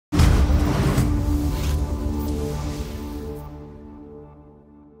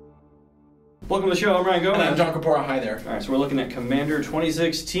Welcome to the show. I'm Ryan Gomez. And I'm John Capora. Hi there. All right, so we're looking at Commander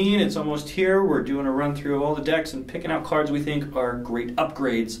 2016. It's almost here. We're doing a run through of all the decks and picking out cards we think are great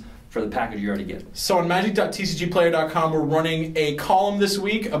upgrades for the package you already get. So on magic.tcgplayer.com, we're running a column this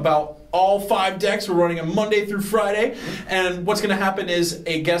week about all 5 decks. We're running them Monday through Friday. And what's going to happen is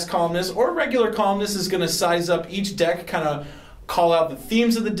a guest columnist or a regular columnist is going to size up each deck, kind of call out the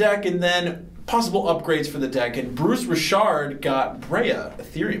themes of the deck, and then possible upgrades for the deck. And Bruce Richard got Breya,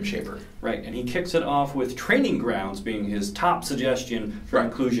 Etherium Shaper. Right, and he kicks it off with Training Grounds being his top suggestion for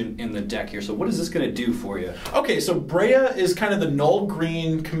inclusion in the deck here. So what is this going to do for you? Okay, so Breya is kind of the null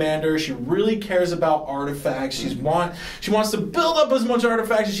green commander. She really cares about artifacts. She wants to build up as much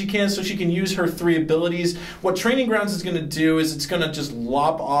artifacts as she can so she can use her 3 abilities. What Training Grounds is going to do is it's going to just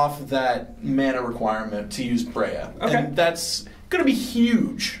lop off that mana requirement to use Breya. Okay. And that's going to be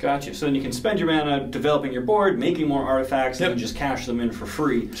huge. Gotcha. So then you can spend your mana developing your board, making more artifacts, Yep. and then just cash them in for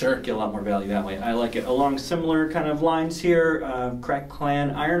free. Sure. Get a lot more value that way. I like it. Along similar kind of lines here, Crack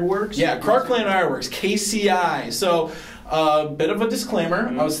Clan Ironworks. Yeah, Crack Clan Ironworks, KCI. So, bit of a disclaimer.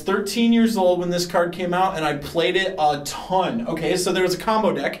 I was 13 years old when this card came out, and I played it a ton. Okay, so there was a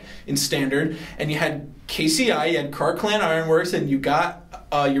combo deck in Standard, and you had KCI, you had Crack Clan Ironworks, and you got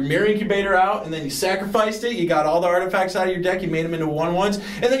your Mirror Incubator out, and then you sacrificed it. You got all the artifacts out of your deck. You made them into 1/1s,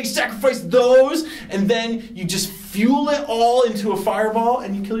 and then you sacrificed those, and then you just fuel it all into a fireball,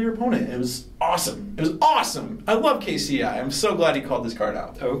 and you kill your opponent. It was awesome. It was awesome. I love KCI. I'm so glad he called this card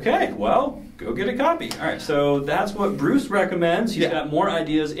out. Okay, well, go get a copy. All right, so that's what Bruce recommends. He's got more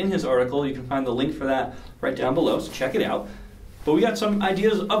ideas in his article. You can find the link for that right down below, so check it out. But we got some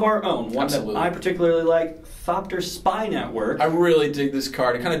ideas of our own. One that I particularly like, Thopter Spy Network. I really dig this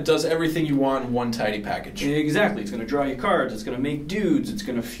card. It kind of does everything you want in one tidy package. Exactly. It's going to draw you cards. It's going to make dudes. It's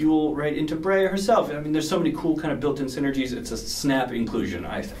going to fuel right into Breya herself. I mean, there's so many cool kind of built-in synergies. It's a snap inclusion,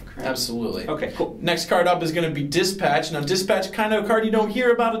 I think. Right? Absolutely. Okay, cool. Next card up is going to be Dispatch. Now, Dispatch kind of a card you don't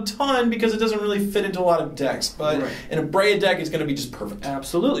hear about a ton because it doesn't really fit into a lot of decks. But in a Breya deck, it's going to be just perfect.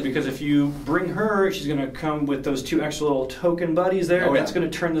 Absolutely, because if you bring her, she's going to come with those 2 extra little token buddies there. Oh, yeah. That's going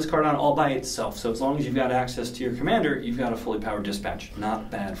to turn this card on all by itself. So as long as you've got access to your commander, you've got a fully powered Dispatch. Not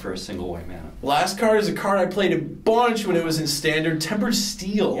bad for a single white mana. Last card is a card I played a bunch when it was in Standard, Tempered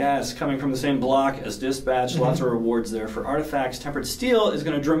Steel. Yes, coming from the same block as Dispatch. Lots of rewards there for artifacts. Tempered Steel is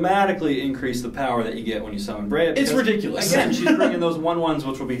going to dramatically increase the power that you get when you summon Breya. It's ridiculous. Again, she's bringing those 1/1s,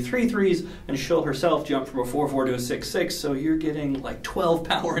 which will be 3/3s, and she'll herself jump from a 4/4 to a 6/6, so you're getting like 12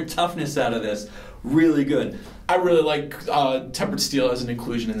 power and toughness out of this. Really good. I really like Tempered Steel as an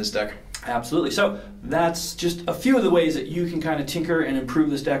inclusion in this deck. Absolutely. So that's just a few of the ways that you can kind of tinker and improve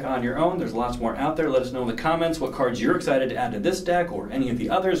this deck on your own. There's lots more out there. Let us know in the comments what cards you're excited to add to this deck or any of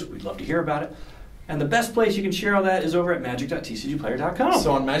the others. We'd love to hear about it. And the best place you can share all that is over at magic.tcgplayer.com.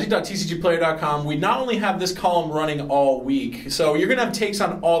 So on magic.tcgplayer.com, we not only have this column running all week, so you're going to have takes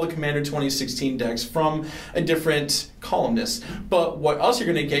on all the Commander 2016 decks from a different columnist. But what else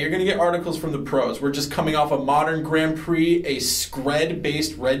you're going to get? You're going to get articles from the pros. We're just coming off a Modern Grand Prix, a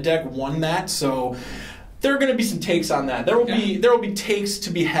Skred-based red deck won that, so there are going to be some takes on that. There will be takes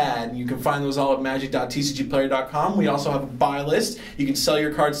to be had. You can find those all at magic.tcgplayer.com. We also have a buy list. You can sell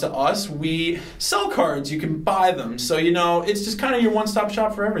your cards to us. We sell cards. You can buy them. So, you know, it's just kind of your one-stop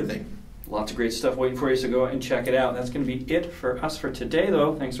shop for everything. Lots of great stuff waiting for you, so go out and check it out. That's going to be it for us for today,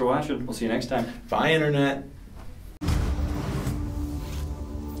 though. Thanks for watching. We'll see you next time. Bye, Internet.